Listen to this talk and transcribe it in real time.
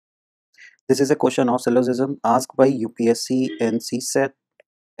This is a question of syllogism asked by UPSC in CSAT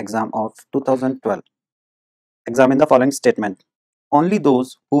exam of 2012. Examine the following statement. Only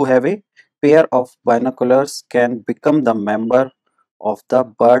those who have a pair of binoculars can become the member of the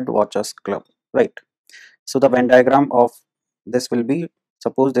birdwatchers club. Right. So the Venn diagram of this will be,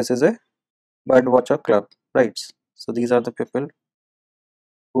 suppose this is a birdwatcher club. Right. So these are the people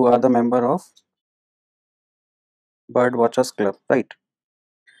who are the member of birdwatchers club. Right.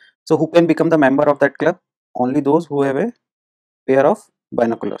 So who can become the member of that club? Only those who have a pair of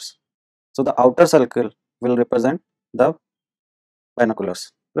binoculars. So the outer circle will represent the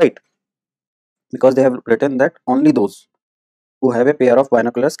binoculars, right? Because they have written that only those who have a pair of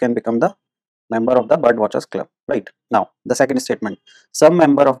binoculars can become the member of the birdwatchers club, right? Now the second statement, some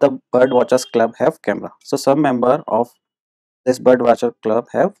member of the birdwatchers club have camera. So some member of this birdwatcher club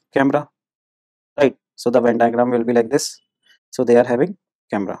have camera, right? So the Venn diagram will be like this. So they are having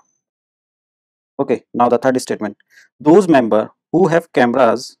camera. Okay, now the third statement, those member who have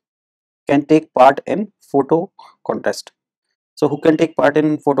cameras can take part in photo contest. So who can take part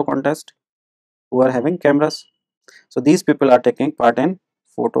in photo contest? Who are having cameras. So these people are taking part in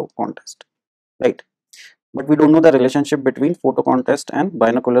photo contest, right? But we don't know the relationship between photo contest and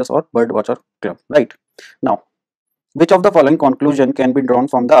binoculars or birdwatcher club, right? Now, which of the following conclusion can be drawn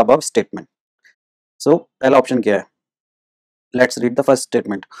from the above statement? So पहला option क्या है? Let's read the first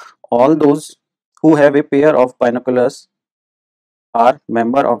statement. All those who have a pair of binoculars are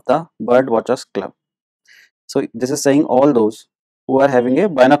member of the birdwatchers club. So this is saying all those who are having a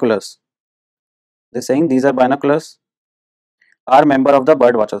binoculars. They're saying these are binoculars are member of the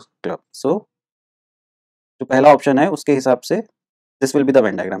birdwatchers club. So जो पहला option है उसके हिसाब से this will be the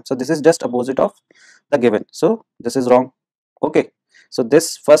Venn diagram. So this is just opposite of the given. So this is wrong. Okay. So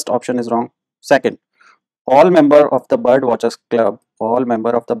this first option is wrong. Second, all member of the bird watchers club,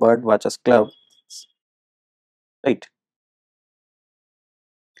 right,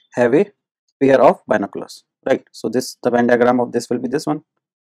 have a pair of binoculars. Right. So this the Venn diagram of this will be this one.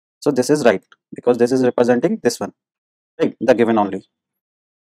 So this is right because this is representing this one. Right. The given only.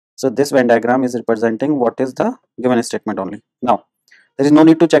 So this Venn diagram is representing what is the given statement only. Now there is no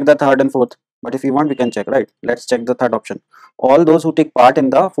need to check the third and fourth, but if you want we can check, right? Let's check the third option. All those who take part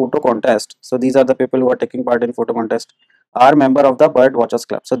in the photo contest, so these are the people who are taking part in photo contest, are member of the bird watchers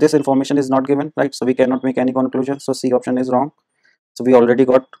club. So this information is not given, right? So we cannot make any conclusion. So C option is wrong. So we already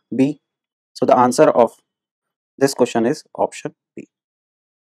got B. So the answer of this question is option B.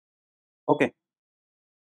 Okay.